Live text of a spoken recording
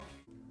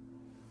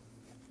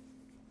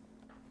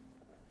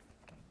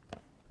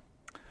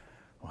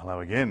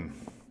Hello again.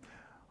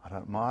 I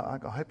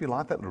hope you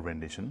like that little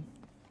rendition.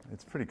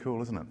 It's pretty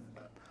cool, isn't it?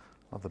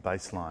 Love the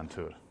bass line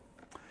to it.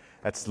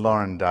 That's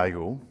Lauren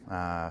Daigle.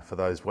 For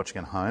those watching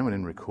at home, we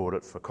didn't record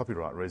it for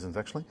copyright reasons,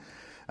 actually.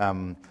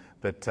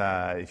 But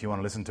if you want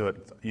to listen to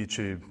it,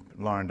 YouTube,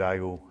 Lauren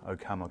Daigle, O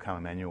Come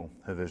Emmanuel,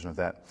 her version of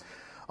that.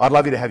 I'd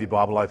love you to have your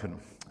Bible open.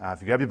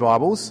 If you grab your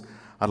Bibles,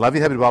 I'd love you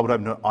to have your Bible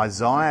open to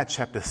Isaiah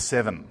chapter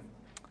 7.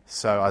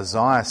 So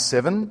Isaiah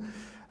 7,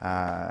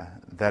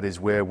 that is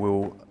where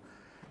we'll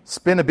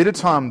spend a bit of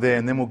time there,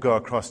 and then we'll go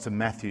across to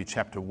Matthew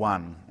chapter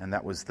 1, and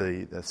that was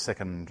the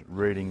second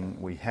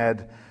reading we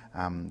had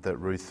that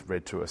Ruth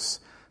read to us.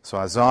 So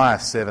Isaiah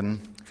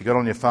 7, if you've got it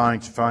on your phone,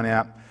 get your phone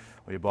out,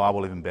 or your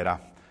Bible, even better.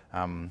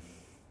 That'll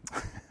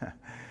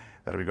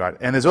be great.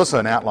 And there's also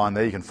an outline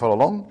there you can follow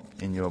along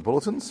in your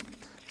bulletins,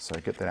 so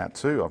get that out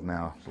too. I've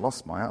now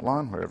lost my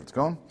outline, wherever it's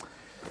gone.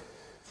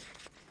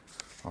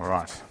 All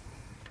right.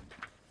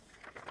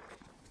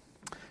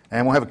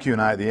 And we'll have a Q&A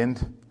at the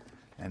end.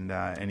 And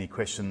any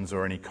questions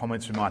or any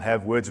comments we might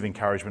have, words of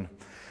encouragement.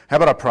 How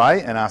about I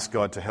pray and ask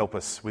God to help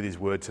us with his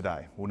word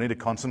today? We'll need to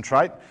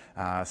concentrate.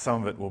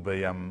 Some of it will be,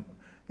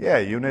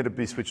 you'll need to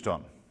be switched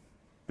on.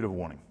 Bit of a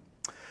warning.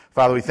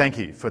 Father, we thank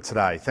you for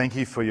today. Thank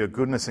you for your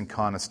goodness and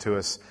kindness to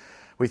us.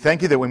 We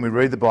thank you that when we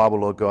read the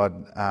Bible, Lord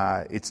God,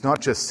 it's not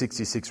just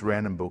 66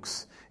 random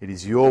books. It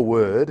is your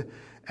word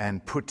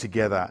and put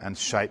together and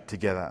shaped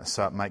together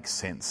so it makes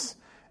sense.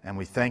 And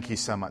we thank you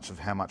so much of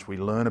how much we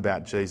learn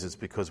about Jesus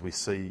because we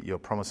see your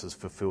promises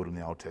fulfilled in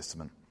the Old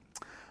Testament.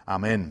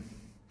 Amen.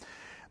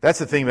 That's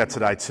the thing about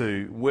today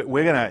too.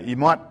 You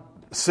might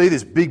see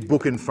this big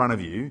book in front of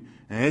you,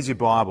 and there's your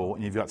Bible,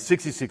 and you've got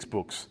 66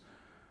 books.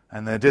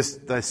 And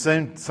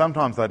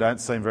sometimes they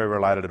don't seem very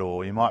related at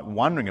all. You might be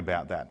wondering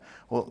about that.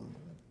 Well,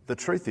 the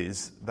truth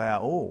is they are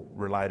all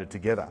related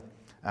together.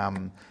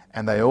 And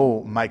they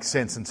all make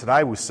sense. And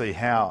today we'll see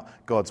how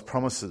God's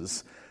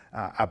promises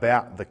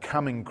about the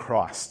coming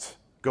Christ,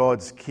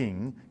 God's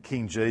King,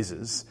 King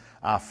Jesus,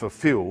 are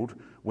fulfilled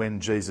when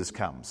Jesus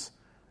comes.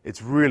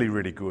 It's really,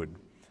 really good.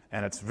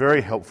 And it's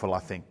very helpful, I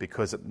think,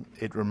 because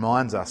it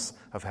reminds us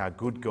of how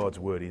good God's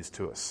word is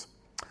to us.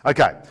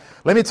 Okay,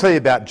 let me tell you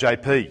about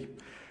JP.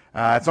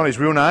 It's not his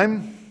real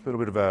name, a little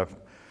bit of an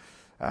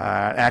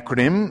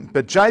acronym,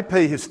 but JP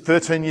is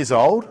 13 years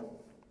old.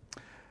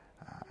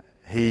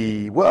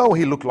 He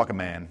looked like a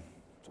man,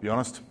 to be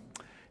honest.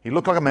 He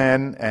looked like a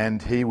man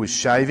and he was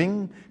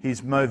shaving.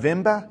 His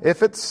Movember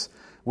efforts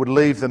would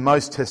leave the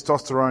most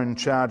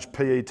testosterone-charged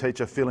PE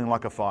teacher feeling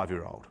like a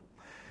 5-year-old.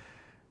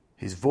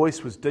 His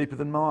voice was deeper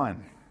than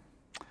mine.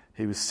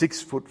 He was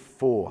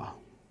 6'4"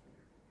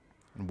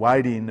 and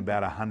weighed in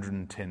about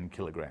 110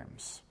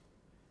 kilograms.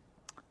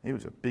 He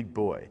was a big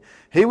boy.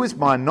 He was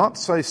my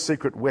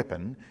not-so-secret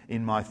weapon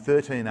in my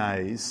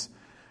 13A's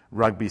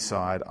rugby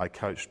side I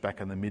coached back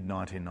in the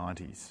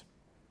mid-1990s.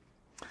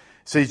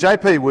 See,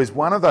 JP was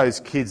one of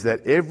those kids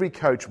that every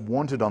coach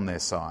wanted on their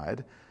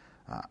side.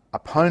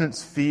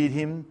 Opponents feared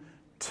him.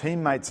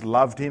 Teammates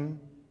loved him.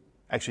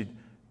 Actually,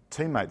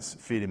 teammates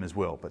feared him as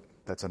well, but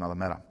that's another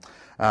matter.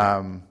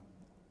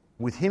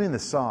 With him in the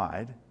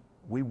side,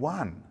 we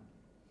won.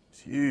 It's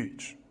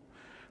huge.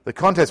 The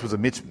contest was a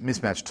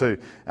mismatch too.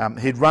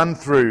 He'd run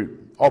through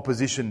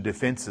opposition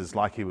defences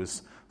like he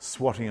was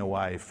swatting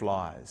away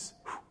flies.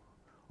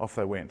 Off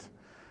they went.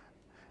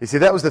 You see,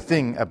 that was the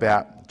thing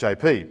about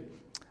JP.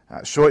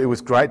 Sure, it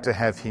was great to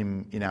have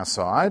him in our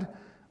side,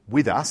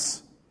 with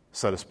us,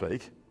 so to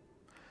speak,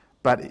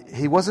 but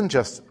he wasn't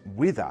just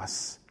with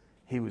us,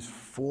 he was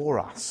for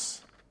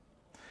us.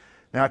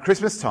 Now at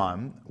Christmas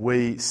time,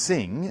 we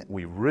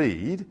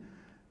read,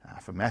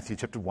 from Matthew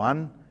chapter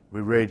 1,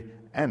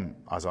 and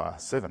Isaiah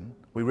 7,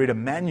 we read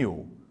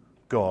Emmanuel,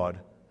 God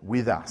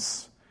with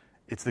us.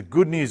 It's the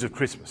good news of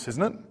Christmas,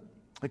 isn't it?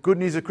 The good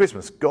news of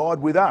Christmas,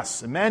 God with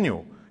us,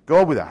 Emmanuel,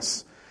 God with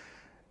us.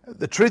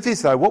 The truth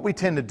is, though, what we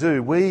tend to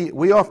do,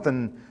 we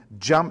often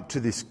jump to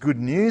this good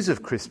news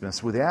of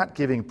Christmas without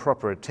giving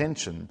proper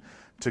attention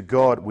to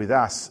God with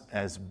us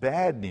as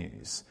bad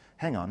news.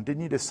 Hang on,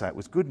 didn't you just say it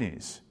was good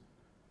news?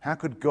 How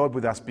could God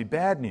with us be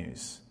bad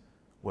news?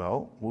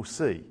 Well, we'll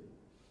see.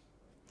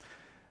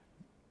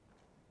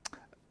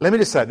 Let me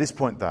just say at this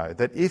point, though,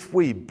 that if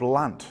we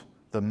blunt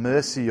the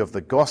mercy of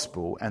the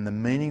gospel and the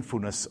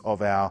meaningfulness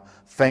of our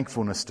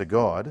thankfulness to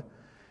God,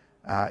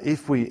 that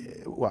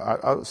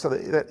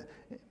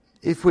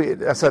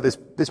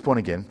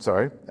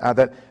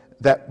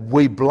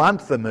we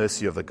blunt the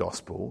mercy of the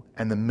gospel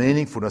and the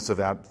meaningfulness of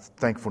our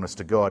thankfulness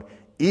to God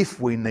if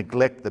we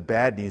neglect the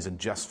bad news and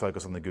just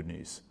focus on the good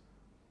news.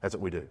 That's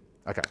what we do.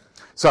 Okay,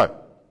 so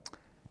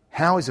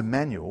how is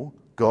Emmanuel,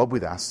 God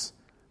with us,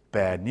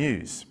 bad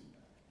news?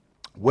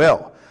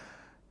 Well,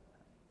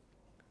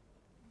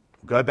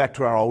 go back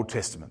to our Old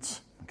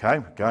Testaments,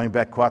 okay, going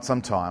back quite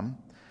some time.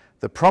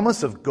 The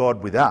promise of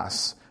God with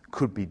us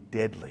could be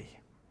deadly.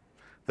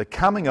 The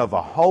coming of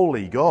a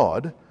holy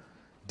God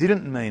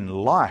didn't mean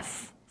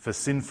life for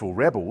sinful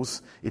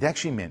rebels. It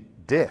actually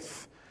meant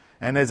death.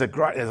 And there's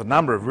a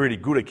number of really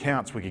good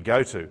accounts we could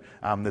go to.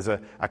 There's a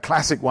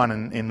classic one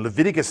in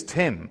Leviticus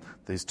 10.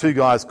 These two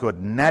guys called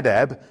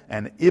Nadab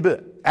and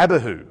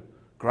Abihu.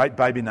 Great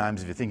baby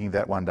names if you're thinking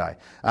that one day.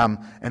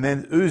 And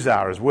then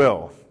Uzzah as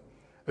well.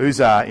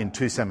 Uzzah in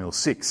 2 Samuel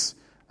 6.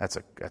 That's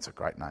a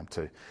great name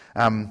too.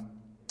 And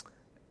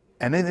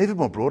then even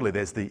more broadly,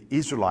 there's the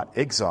Israelite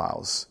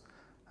exiles.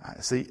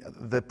 See,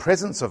 the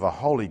presence of a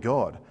holy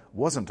God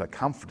wasn't a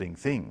comforting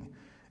thing.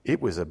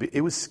 It was scary.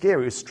 It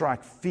would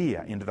strike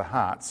fear into the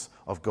hearts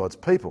of God's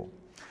people.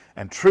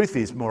 And truth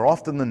is, more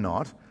often than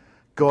not,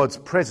 God's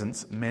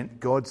presence meant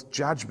God's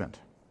judgment.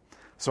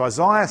 So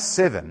Isaiah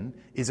 7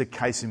 is a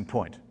case in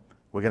point.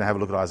 We're going to have a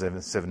look at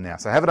Isaiah 7 now.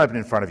 So have it open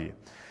in front of you.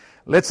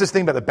 Let's just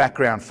think about the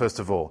background first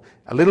of all.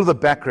 A little of the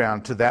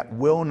background to that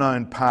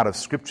well-known part of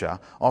Scripture,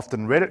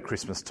 often read at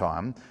Christmas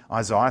time,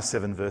 Isaiah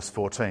 7 verse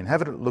 14.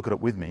 Have a look at it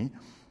with me.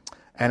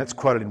 And it's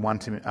quoted in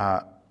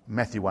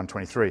Matthew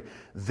 1:23.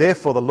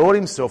 Therefore the Lord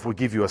himself will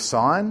give you a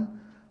sign.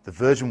 The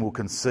virgin will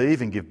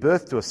conceive and give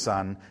birth to a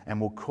son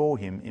and will call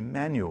him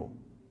Emmanuel.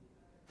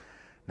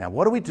 Now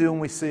what do we do when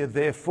we see a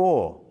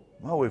therefore?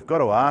 Well, we've got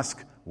to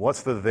ask,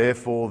 what's the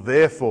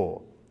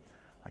therefore?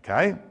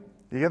 Okay?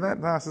 You get that?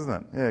 Nice, isn't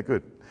it? Yeah,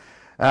 good.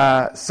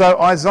 So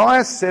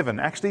Isaiah 7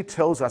 actually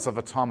tells us of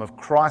a time of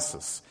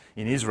crisis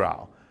in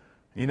Israel.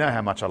 You know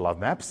how much I love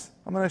maps.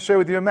 I'm going to share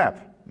with you a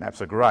map.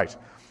 Maps are great.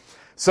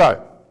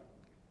 So,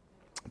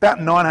 about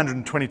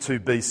 922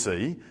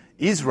 BC,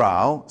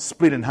 Israel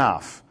split in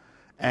half.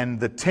 And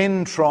the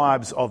 10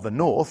 tribes of the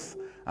north,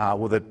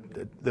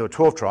 there were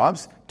 12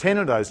 tribes, 10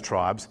 of those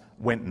tribes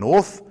went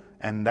north,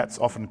 and that's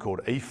often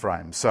called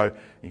Ephraim. So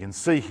you can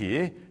see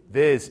here,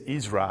 there's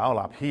Israel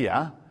up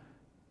here,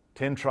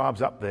 10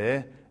 tribes up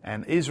there,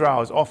 and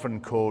Israel is often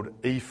called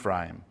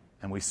Ephraim.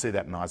 And we see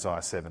that in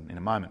Isaiah 7 in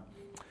a moment.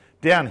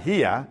 Down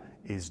here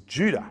is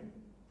Judah.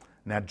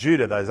 Now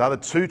Judah, those other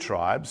two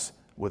tribes,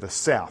 were the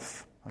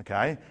south,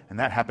 okay? And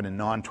that happened in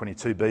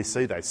 922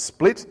 BC. They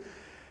split.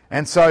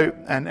 And so,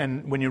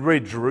 and when you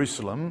read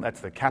Jerusalem, that's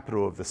the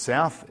capital of the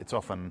south, it's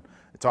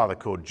either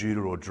called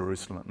Judah or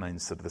Jerusalem. It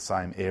means sort of the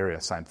same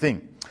area, same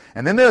thing.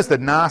 And then there's the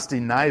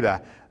nasty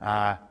neighbour.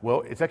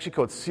 It's actually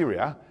called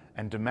Syria,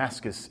 and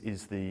Damascus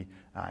is the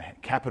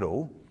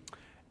capital.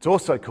 It's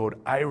also called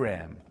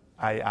Aram,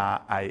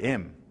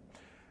 A-R-A-M.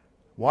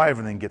 Why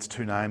everything gets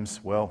two names?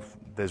 Well,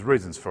 there's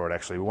reasons for it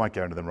actually. We won't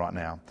go into them right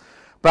now.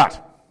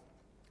 But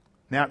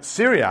now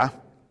Syria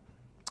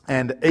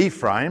and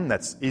Ephraim,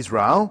 that's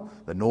Israel,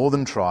 the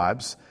northern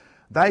tribes,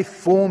 they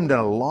formed an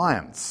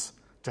alliance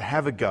to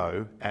have a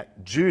go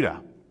at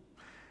Judah,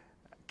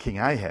 King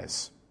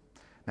Ahaz.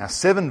 Now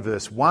 7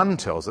 verse 1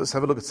 tells us,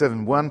 have a look at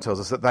 7:1 tells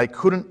us that they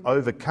couldn't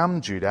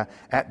overcome Judah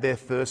at their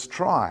first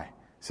try.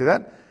 See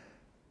that?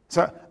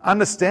 So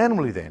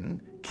understandably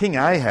then, King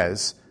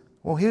Ahaz,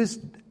 well,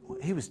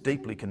 he was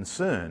deeply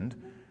concerned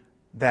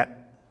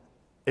that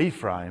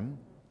Ephraim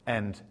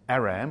and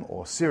Aram,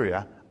 or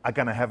Syria, are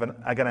going to have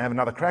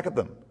another crack at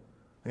them.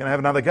 They're going to have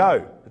another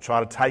go to try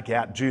to take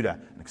out Judah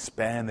and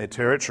expand their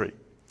territory.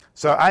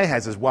 So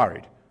Ahaz is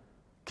worried.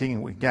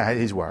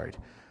 He's worried.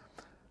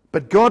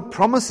 But God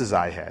promises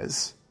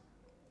Ahaz,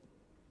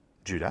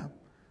 Judah,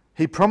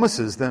 he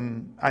promises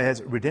them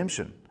Ahaz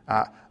redemption,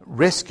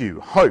 rescue,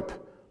 hope.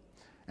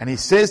 And he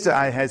says to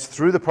Ahaz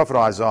through the prophet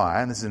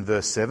Isaiah, and this is in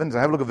verse 7, so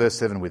have a look at verse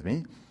 7 with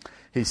me.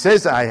 He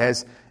says to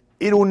Ahaz,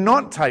 it will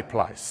not take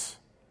place.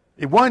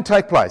 It won't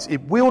take place.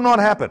 It will not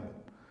happen.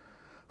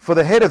 For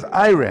the head of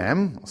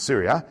Aram,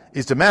 Syria,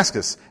 is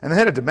Damascus, and the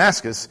head of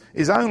Damascus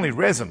is only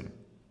Rezin.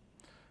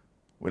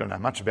 We don't know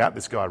much about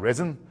this guy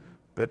Rezin,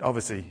 but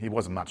obviously he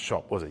wasn't much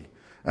shop, was he?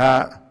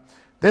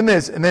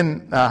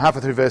 Then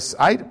halfway through verse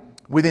 8,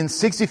 within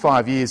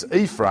 65 years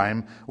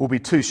Ephraim will be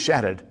too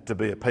shattered to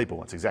be a people.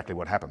 That's exactly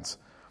what happens.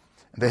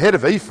 The head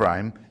of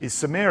Ephraim is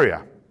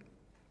Samaria.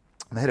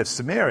 And the head of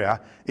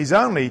Samaria is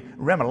only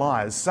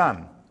Remaliah's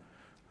son.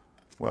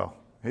 Well,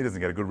 he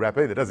doesn't get a good rap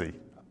either, does he?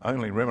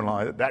 Only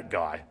Remaliah, that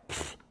guy.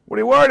 What are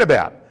you worried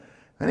about?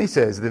 And he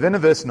says, at the end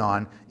of verse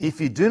 9,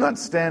 if you do not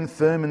stand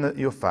firm in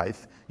your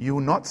faith, you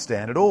will not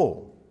stand at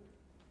all.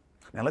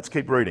 Now let's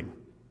keep reading.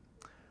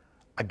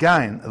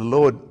 Again, the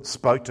Lord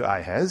spoke to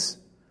Ahaz,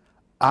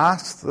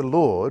 ask the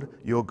Lord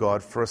your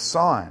God for a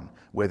sign,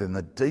 whether in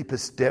the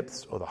deepest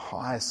depths or the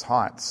highest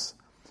heights.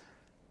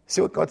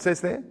 See what God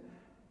says there?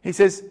 He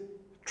says,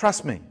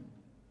 trust me.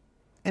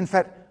 In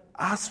fact,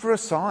 ask for a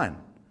sign.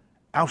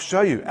 I'll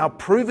show you. I'll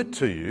prove it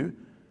to you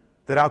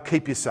that I'll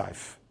keep you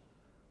safe,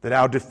 that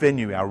I'll defend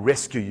you, I'll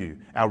rescue you,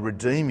 I'll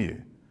redeem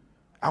you.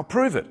 I'll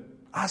prove it.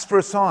 Ask for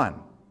a sign.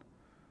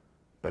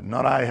 But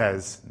not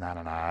Ahaz. No,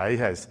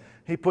 Ahaz.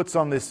 He puts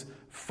on this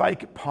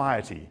fake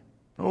piety.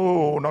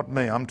 Oh, not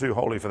me. I'm too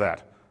holy for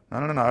that. No.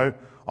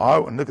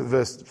 And look at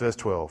verse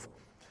 12.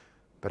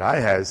 But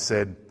Ahaz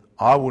said,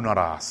 I will not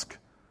ask.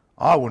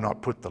 I will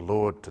not put the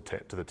Lord to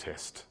the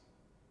test.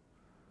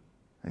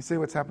 You see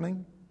what's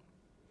happening?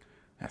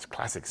 That's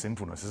classic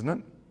sinfulness, isn't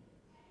it?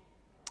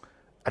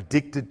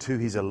 Addicted to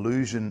his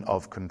illusion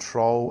of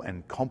control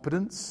and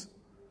competence.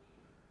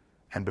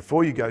 And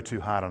before you go too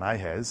hard on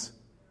Ahaz,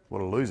 What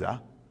a loser.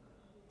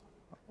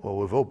 Well,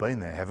 we've all been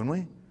there, haven't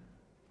we?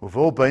 We've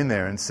all been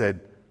there and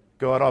said,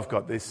 God, I've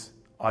got this.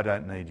 I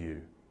don't need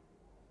you.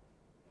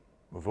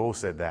 We've all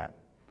said that.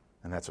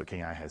 And that's what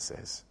King Ahaz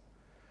says.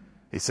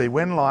 You see,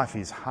 when life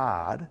is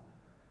hard,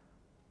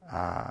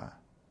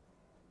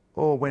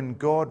 or when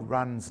God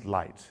runs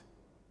late,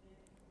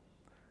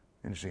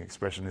 interesting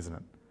expression, isn't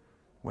it?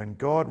 When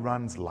God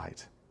runs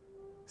late,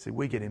 see,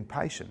 we get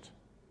impatient.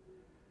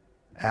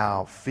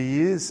 Our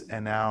fears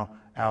and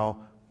our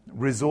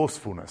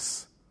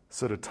resourcefulness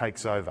sort of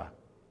takes over.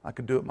 I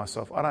can do it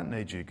myself. I don't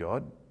need you,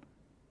 God.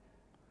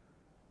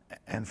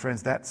 And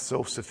friends, that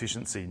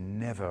self-sufficiency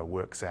never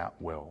works out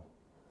well.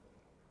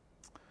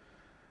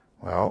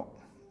 Well,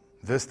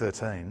 verse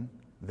 13,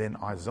 then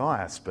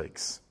Isaiah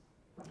speaks.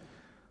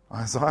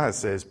 Isaiah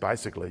says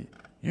basically,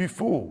 you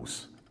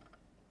fools,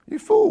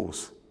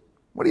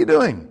 what are you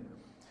doing?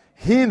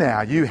 Hear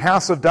now, you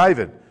house of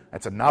David.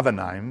 That's another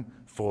name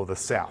for the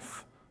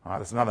south. All right,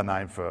 that's another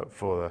name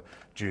for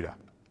Judah.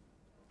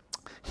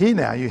 Hear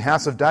now, you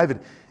house of David.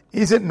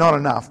 Is it not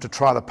enough to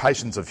try the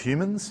patience of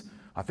humans?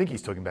 I think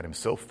he's talking about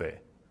himself there.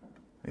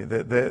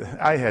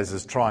 Ahaz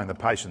is trying the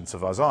patience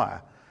of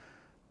Isaiah.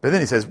 But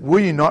then he says, will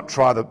you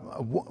try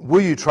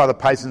the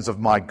patience of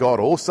my God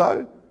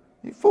also?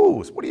 You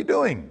fools, what are you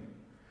doing?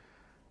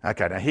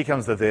 Okay, now here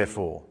comes the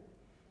therefore.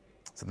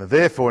 So the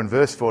therefore in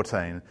verse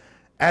 14,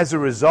 as a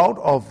result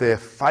of their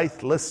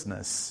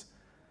faithlessness,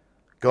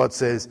 God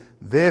says,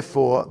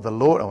 therefore the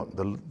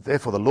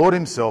Lord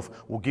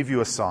himself will give you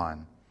a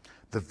sign.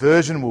 The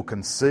virgin will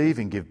conceive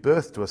and give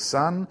birth to a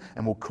son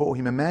and will call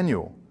him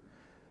Emmanuel.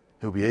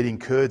 He'll be eating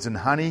curds and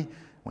honey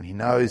when he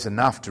knows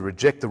enough to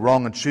reject the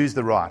wrong and choose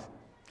the right.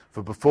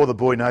 For before the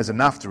boy knows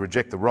enough to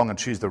reject the wrong and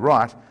choose the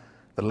right,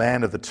 the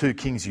land of the two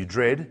kings you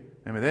dread,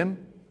 remember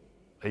them?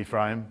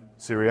 Ephraim,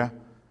 Syria,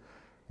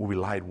 will be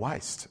laid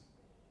waste.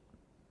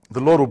 The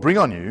Lord will bring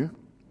on you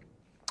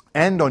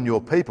and on your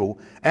people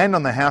and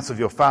on the house of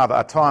your father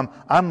a time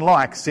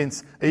unlike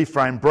since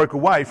Ephraim broke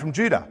away from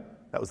Judah.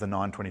 That was the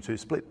 922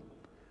 split.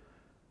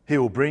 He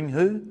will bring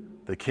who?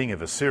 The king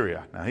of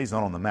Assyria. Now, he's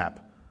not on the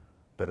map,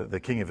 but the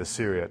king of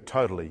Assyria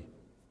totally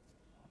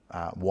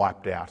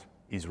wiped out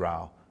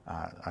Israel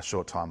a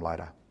short time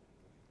later.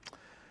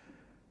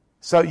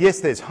 So, yes,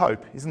 there's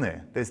hope, isn't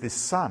there? There's this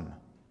son,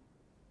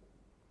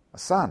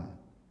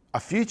 a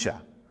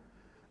future.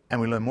 And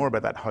we learn more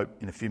about that hope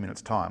in a few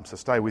minutes' time, so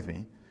stay with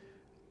me.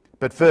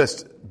 But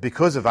first,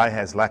 because of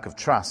Ahaz's lack of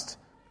trust,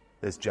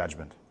 there's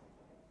judgment.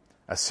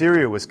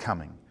 Assyria was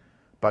coming.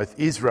 Both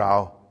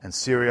Israel and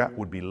Syria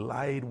would be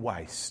laid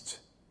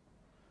waste.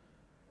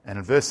 And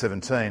in verse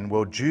 17,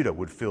 well, Judah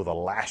would feel the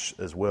lash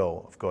as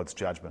well of God's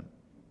judgment.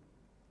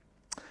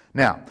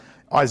 Now,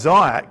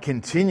 Isaiah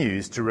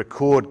continues to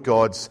record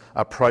God's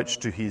approach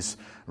to his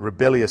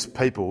rebellious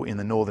people in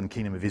the northern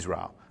kingdom of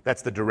Israel.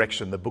 That's the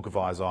direction the book of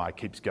Isaiah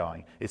keeps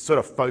going. It sort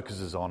of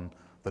focuses on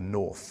the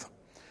north.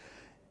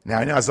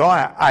 Now, in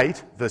Isaiah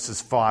 8, verses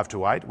 5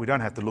 to 8, we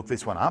don't have to look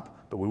this one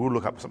up, but we will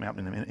look up something up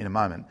in a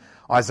moment.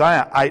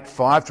 Isaiah 8,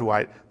 5 to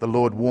 8, the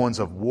Lord warns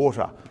of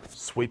water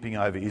sweeping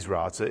over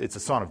Israel. It's a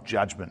sign of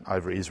judgment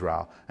over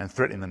Israel and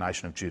threatening the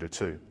nation of Judah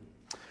too.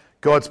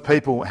 God's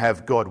people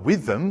have God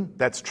with them,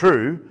 that's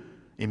true,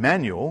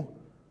 Emmanuel,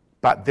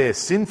 but their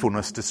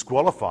sinfulness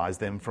disqualifies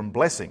them from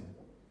blessing.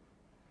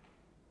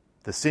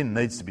 The sin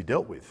needs to be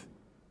dealt with.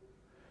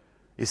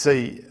 You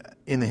see,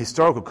 in the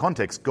historical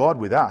context, God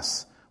with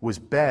us was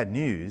bad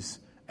news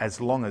as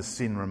long as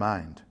sin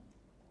remained.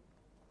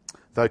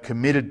 Though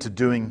committed to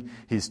doing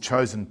his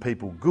chosen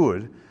people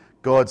good,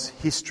 God's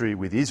history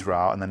with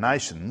Israel and the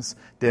nations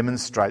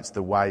demonstrates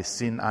the way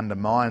sin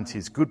undermines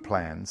his good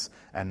plans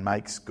and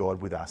makes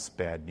God with us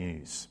bad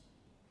news.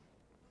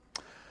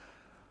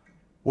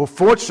 Well,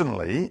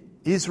 fortunately,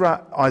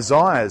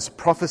 Isaiah's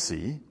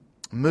prophecy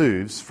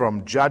moves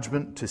from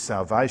judgment to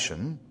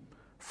salvation,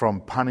 from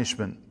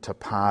punishment to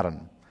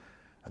pardon.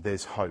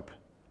 There's hope.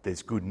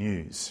 There's good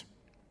news.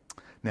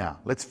 Now,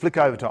 let's flick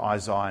over to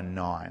Isaiah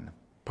 9.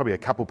 Probably a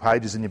couple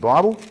pages in your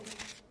Bible,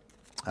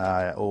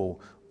 or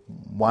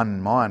one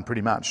in mine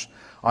pretty much.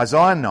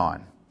 Isaiah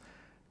 9.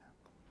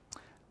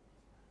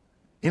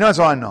 In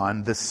Isaiah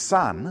 9, the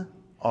son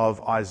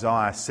of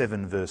Isaiah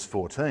 7 verse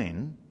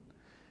 14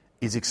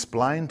 is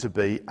explained to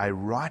be a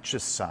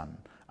righteous son,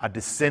 a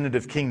descendant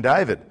of King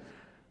David,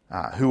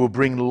 who will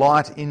bring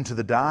light into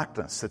the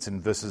darkness. That's in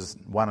verses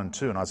 1 and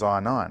 2 in Isaiah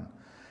 9.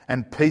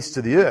 And peace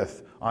to the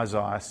earth,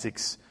 Isaiah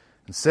 6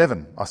 and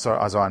 7.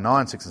 Isaiah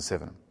 9, 6 and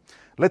 7.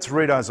 Let's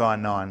read Isaiah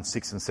 9,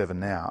 6 and 7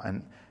 now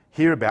and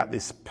hear about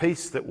this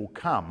peace that will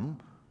come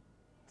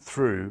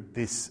through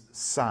this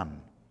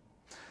son.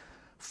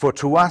 For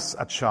to us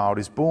a child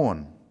is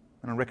born.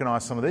 And I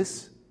recognise some of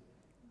this.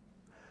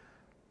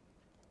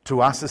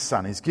 To us a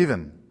son is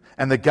given,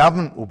 and the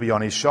government will be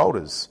on his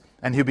shoulders,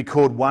 and he'll be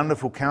called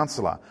Wonderful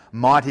Counselor,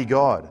 Mighty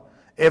God,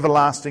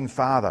 Everlasting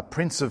Father,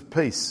 Prince of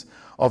Peace.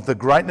 Of the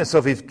greatness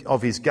of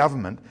his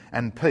government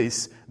and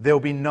peace, there will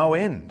be no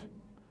end.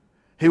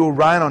 He will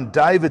reign on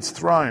David's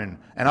throne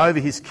and over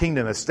his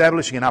kingdom,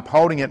 establishing and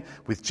upholding it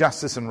with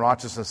justice and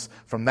righteousness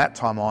from that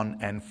time on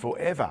and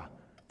forever.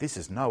 This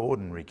is no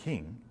ordinary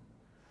king.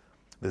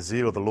 The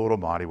zeal of the Lord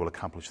Almighty will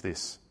accomplish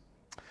this.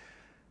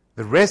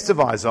 The rest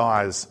of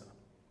Isaiah's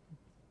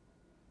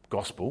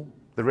gospel,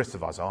 the rest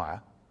of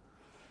Isaiah,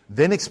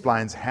 then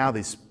explains how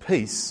this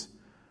peace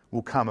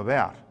will come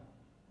about.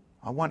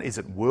 I wonder, is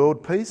it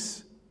world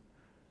peace?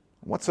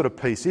 What sort of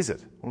peace is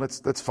it? Well,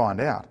 let's find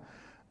out.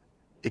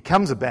 It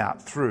comes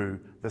about through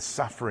the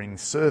suffering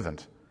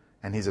servant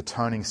and his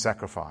atoning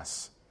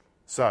sacrifice.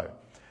 So,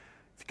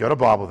 if you've got a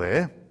Bible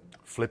there,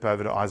 flip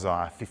over to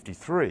Isaiah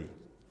 53.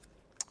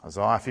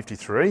 Isaiah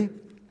 53,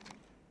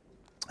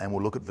 and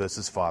we'll look at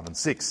verses 5 and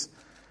 6.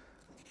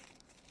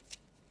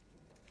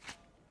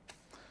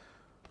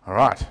 All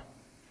right.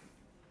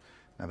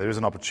 Now, there is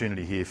an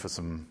opportunity here for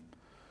some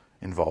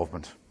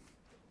involvement.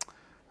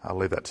 I'll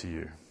leave that to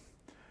you.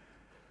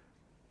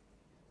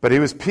 But he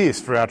was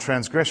pierced for our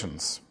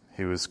transgressions.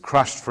 He was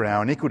crushed for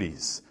our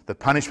iniquities. The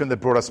punishment that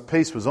brought us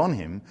peace was on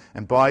him,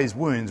 and by his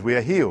wounds we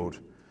are healed.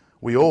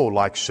 We all,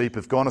 like sheep,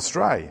 have gone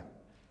astray.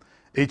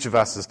 Each of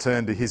us has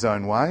turned to his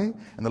own way,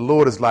 and the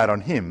Lord has laid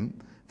on him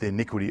the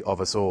iniquity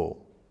of us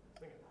all.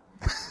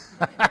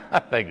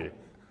 Thank you.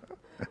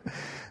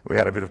 We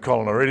had a bit of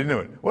Colin already,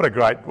 didn't we? What a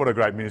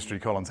great ministry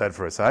Colin's had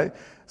for us, eh?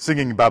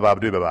 Singing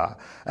ba-ba-doo-ba-ba.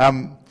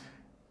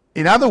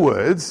 In other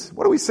words,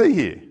 what do we see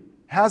here?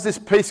 How's this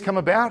peace come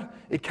about?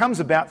 It comes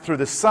about through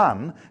the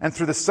Son, and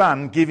through the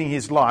Son giving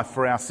his life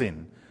for our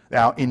sin,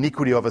 our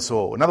iniquity of us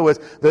all. In other words,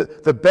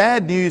 the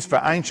bad news for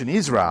ancient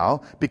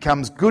Israel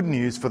becomes good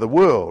news for the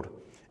world,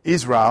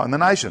 Israel and the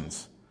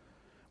nations.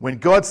 When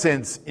God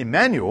sends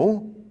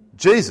Emmanuel,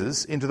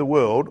 Jesus, into the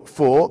world,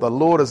 for the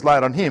Lord has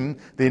laid on him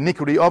the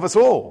iniquity of us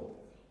all.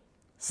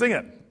 Sing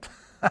it.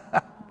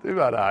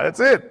 That's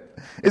it.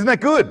 Isn't that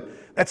good?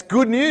 That's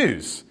good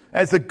news.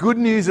 That's the good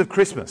news of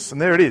Christmas.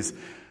 And there it is.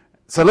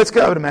 So let's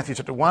go over to Matthew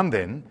chapter 1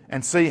 then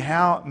and see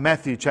how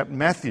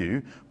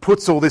Matthew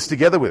puts all this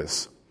together with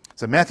us.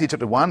 So Matthew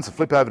chapter 1, so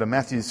flip over to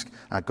Matthew's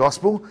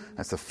Gospel.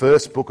 That's the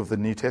first book of the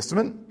New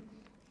Testament.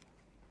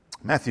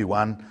 Matthew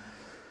 1.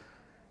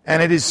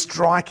 And it is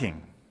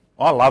striking.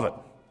 I love it.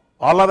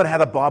 I love it how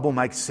the Bible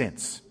makes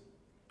sense.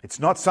 It's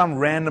not some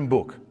random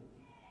book.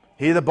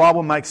 Here the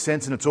Bible makes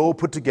sense and it's all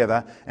put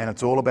together and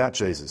it's all about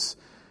Jesus.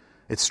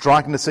 It's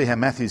striking to see how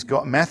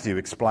Matthew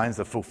explains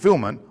the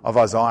fulfilment of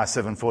Isaiah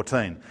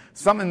 7:14.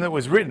 Something that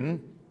was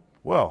written,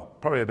 well,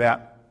 probably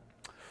about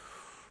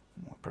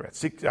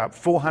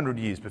 400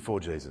 years before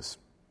Jesus.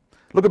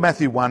 Look at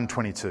Matthew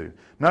 1:22.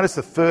 Notice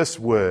the first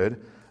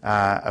word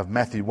of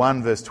Matthew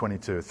 1 verse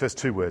 22. The first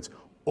two words,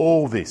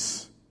 all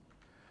this.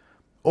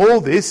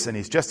 All this, and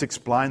he's just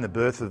explained the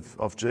birth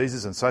of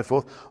Jesus and so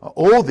forth,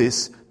 all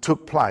this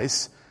took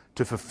place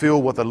to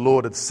fulfill what the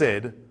Lord had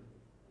said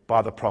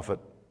by the prophet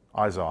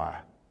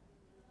Isaiah.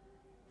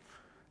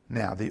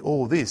 Now,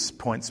 all this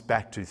points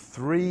back to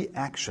three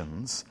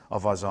actions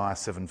of Isaiah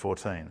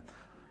 7:14.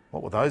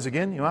 What were those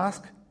again, you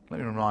ask? Let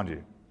me remind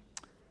you.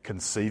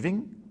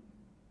 Conceiving,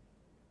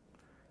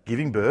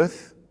 giving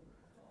birth,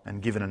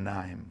 and given a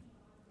name,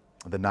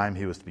 the name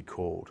he was to be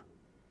called.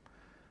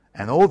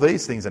 And all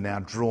these things are now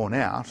drawn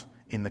out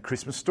in the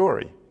Christmas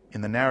story,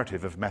 in the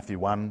narrative of Matthew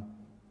 1,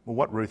 well,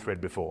 what Ruth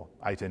read before,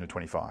 18 to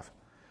 25.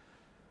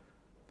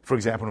 For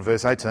example, in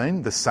verse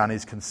 18, the Son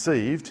is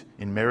conceived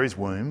in Mary's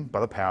womb by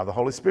the power of the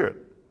Holy Spirit.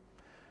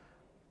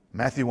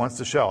 Matthew wants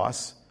to show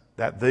us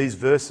that these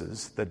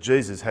verses, that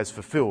Jesus has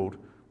fulfilled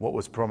what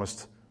was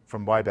promised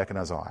from way back in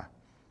Isaiah.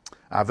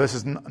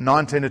 Verses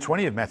 19 to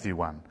 20 of Matthew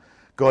 1.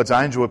 God's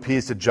angel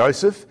appears to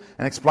Joseph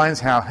and explains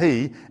how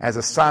he, as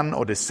a son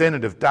or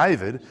descendant of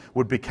David,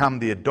 would become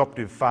the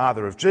adoptive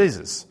father of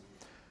Jesus.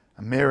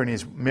 And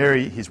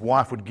Mary, his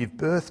wife, would give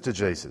birth to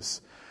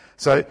Jesus.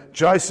 So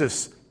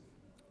Joseph's,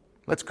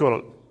 let's call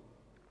it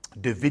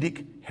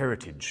Davidic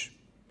heritage.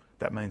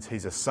 That means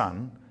he's a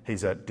son,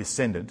 he's a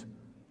descendant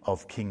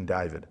of King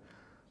David.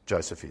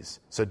 Joseph is.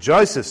 So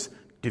Joseph's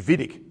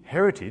Davidic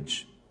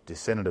heritage,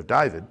 descendant of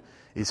David,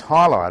 is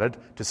highlighted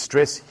to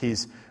stress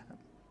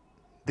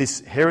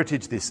this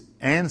heritage, this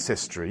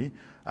ancestry,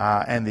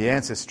 and the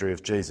ancestry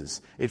of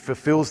Jesus. It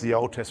fulfills the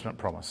Old Testament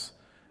promise.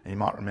 And you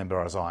might remember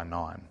Isaiah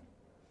 9.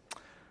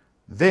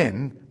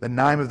 Then the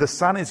name of the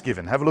Son is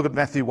given. Have a look at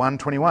Matthew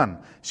 1:21.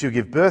 She'll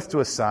give birth to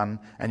a son,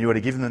 and you are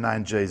to give him the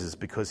name Jesus,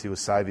 because he will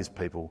save his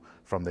people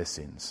from their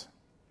sins.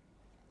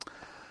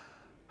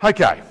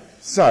 Okay,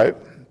 so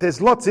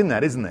there's lots in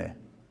that, isn't there?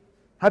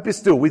 Hope you're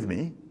still with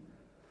me.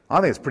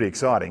 I think it's pretty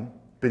exciting,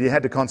 but you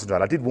had to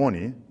concentrate. I did warn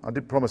you. I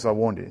did promise I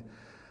warned you.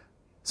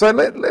 So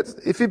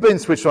if you've been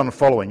switched on and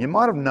following, you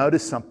might have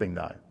noticed something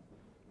though.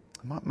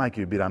 It might make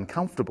you a bit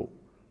uncomfortable.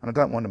 And I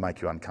don't want to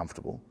make you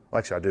uncomfortable. Well,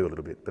 actually, I do a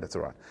little bit, but it's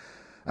all right.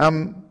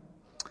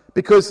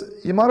 Because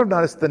you might have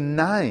noticed the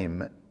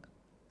name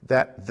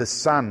that the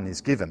Son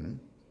is given,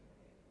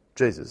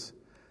 Jesus,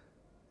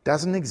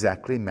 doesn't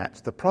exactly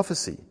match the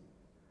prophecy.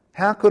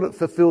 How could it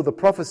fulfill the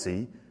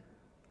prophecy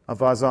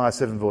of Isaiah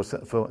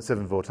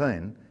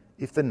 7:14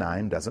 if the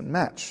name doesn't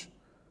match?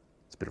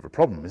 It's bit of a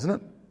problem, isn't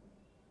it?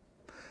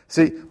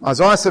 See,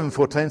 Isaiah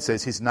 7:14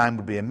 says his name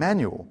would be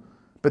Emmanuel,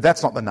 but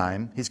that's not the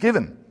name he's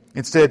given.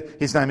 Instead,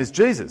 his name is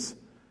Jesus,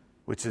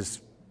 which is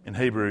in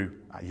Hebrew,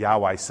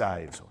 Yahweh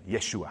saves, or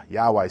Yeshua.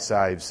 Yahweh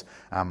saves,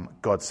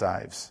 God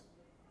saves.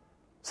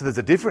 So there's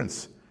a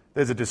difference.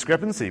 There's a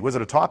discrepancy. Was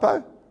it a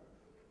typo?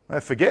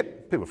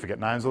 People forget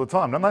names all the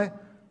time, don't they?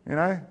 You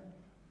know,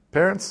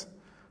 parents.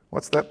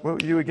 What's that?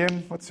 What, you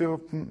again? What's you're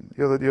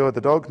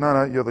the dog?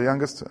 No, you're the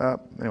youngest.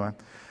 Anyway.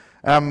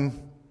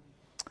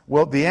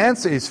 Well, the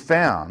answer is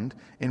found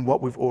in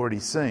what we've already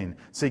seen.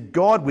 See,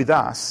 God with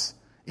us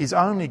is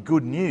only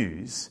good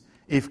news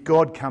if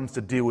God comes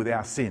to deal with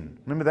our sin.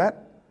 Remember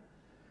that?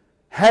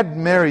 Had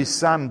Mary's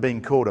son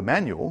been called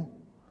Emmanuel,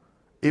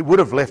 it would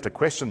have left a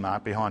question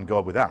mark behind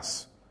God with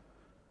us.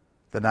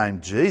 The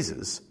name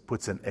Jesus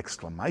puts an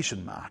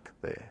exclamation mark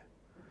there.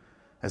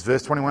 As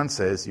verse 21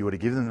 says, you were to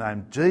give them the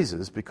name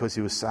Jesus because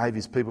he will save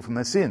his people from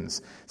their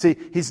sins. See,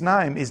 his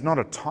name is not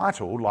a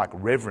title like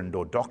Reverend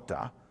or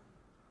Doctor.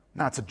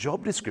 No, it's a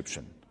job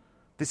description.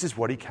 This is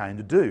what he came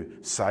to do,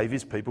 save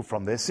his people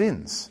from their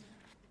sins.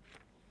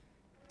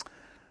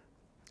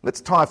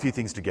 Let's tie a few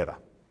things together.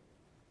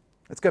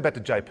 Let's go back to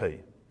JP,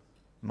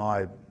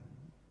 my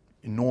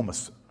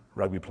enormous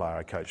rugby player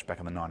I coached back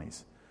in the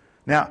 90s.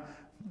 Now,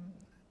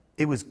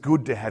 it was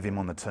good to have him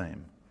on the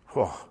team.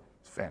 Oh,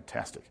 it's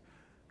fantastic.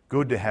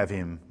 Good to have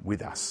him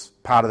with us,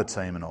 part of the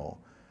team and all.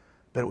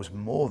 But it was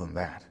more than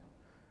that.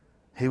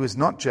 He was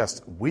not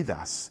just with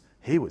us,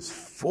 he was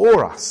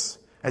for us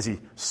as he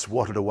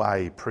swatted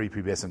away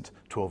prepubescent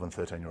 12 and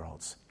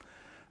 13-year-olds.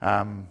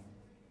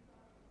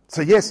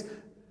 So yes,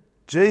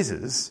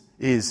 Jesus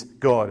is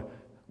God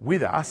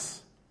with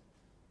us,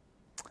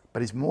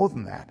 but he's more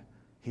than that.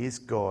 He is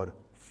God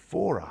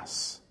for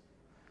us.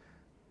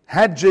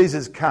 Had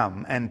Jesus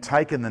come and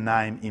taken the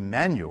name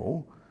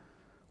Emmanuel,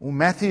 well,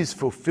 Matthew's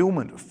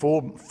fulfillment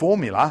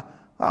formula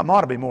might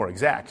have been more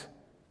exact.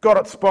 Got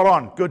it spot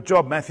on. Good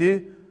job,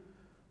 Matthew.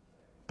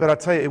 But I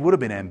tell you, it would have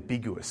been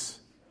ambiguous.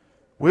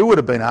 We would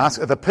have been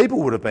asked, the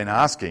people would have been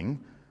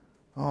asking,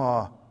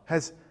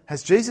 has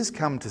Jesus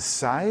come to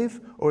save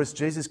or has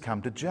Jesus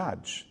come to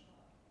judge?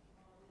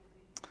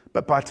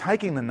 But by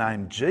taking the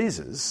name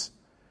Jesus,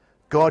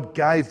 God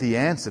gave the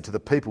answer to the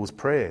people's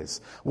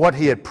prayers. What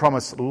he had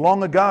promised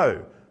long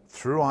ago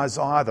through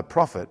Isaiah the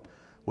prophet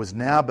was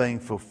now being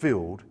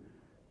fulfilled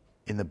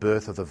in the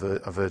birth of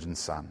a virgin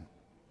son.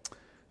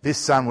 This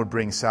son would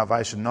bring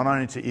salvation not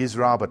only to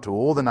Israel but to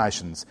all the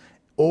nations,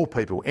 all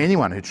people,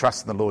 anyone who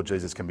trusts in the Lord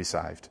Jesus can be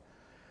saved.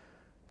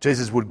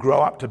 Jesus would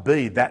grow up to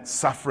be that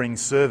suffering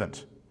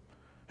servant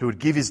who would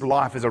give his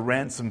life as a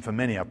ransom for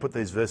many. I've put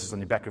these verses on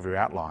the back of your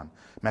outline.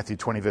 Matthew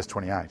 20 verse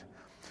 28.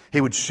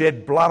 He would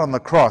shed blood on the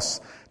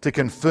cross to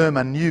confirm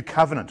a new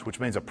covenant, which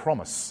means a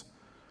promise,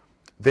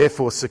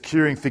 therefore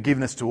securing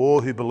forgiveness to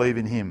all who believe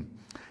in him.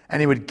 And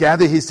he would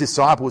gather his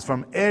disciples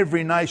from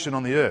every nation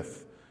on the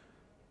earth.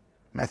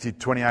 Matthew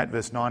 28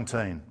 verse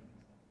 19.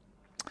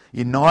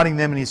 Uniting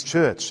them in his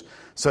church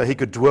so he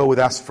could dwell with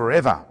us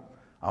forever.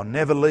 I'll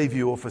never leave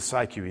you or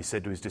forsake you, he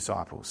said to his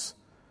disciples.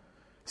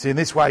 See, in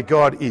this way,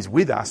 God is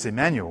with us,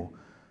 Emmanuel,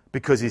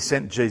 because he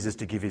sent Jesus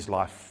to give his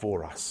life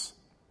for us.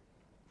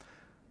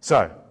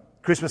 So,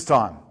 Christmas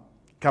time,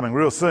 coming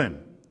real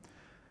soon.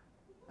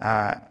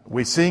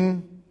 We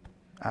sing,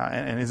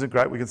 and isn't it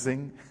great we can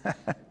sing?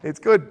 It's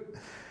good.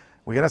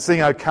 We're going to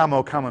sing, O come,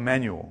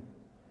 Emmanuel.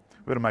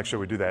 We've got to make sure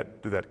we do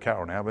that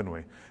carol now, haven't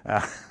we?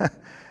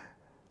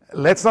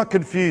 Let's not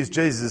confuse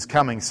Jesus'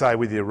 coming, say,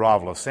 with the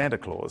arrival of Santa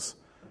Claus.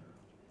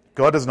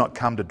 God does not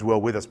come to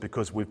dwell with us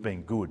because we've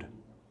been good.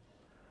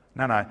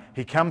 No,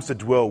 he comes to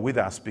dwell with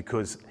us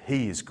because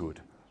he is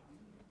good.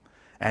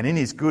 And in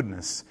his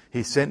goodness,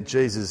 he sent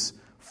Jesus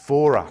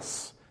for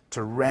us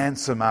to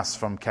ransom us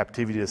from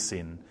captivity to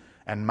sin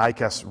and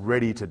make us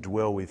ready to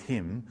dwell with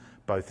him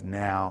both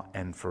now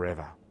and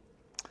forever.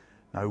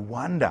 No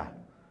wonder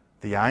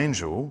the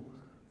angel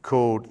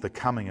called the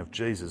coming of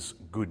Jesus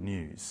good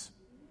news.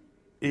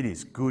 It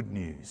is good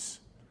news.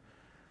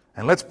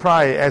 And let's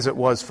pray as it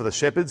was for the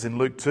shepherds in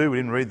Luke 2, we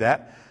didn't read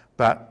that,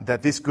 but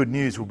that this good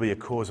news will be a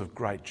cause of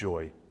great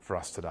joy for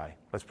us today.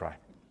 Let's pray.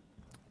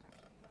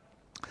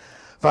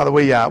 Father,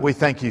 we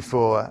thank you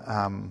for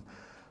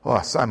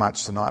so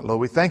much tonight,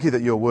 Lord. We thank you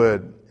that your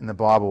word in the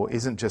Bible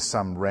isn't just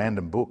some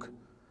random book,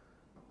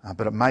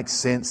 but it makes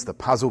sense. The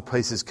puzzle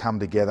pieces come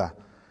together.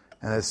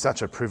 And it's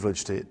such a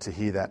privilege to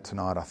hear that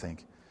tonight, I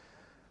think.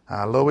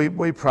 Lord,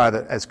 we pray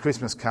that as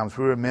Christmas comes,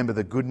 we remember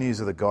the good news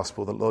of the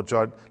gospel, that Lord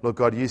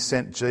God, you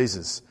sent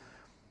Jesus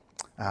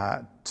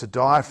to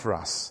die for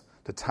us,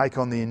 to take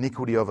on the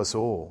iniquity of us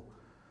all,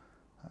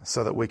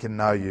 so that we can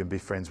know you and be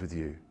friends with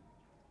you.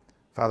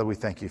 Father, we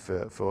thank you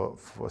for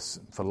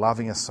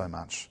loving us so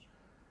much.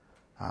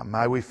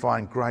 May we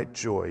find great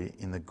joy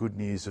in the good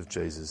news of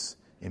Jesus,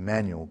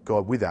 Emmanuel,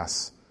 God with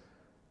us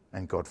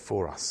and God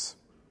for us.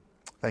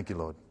 Thank you,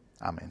 Lord.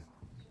 Amen.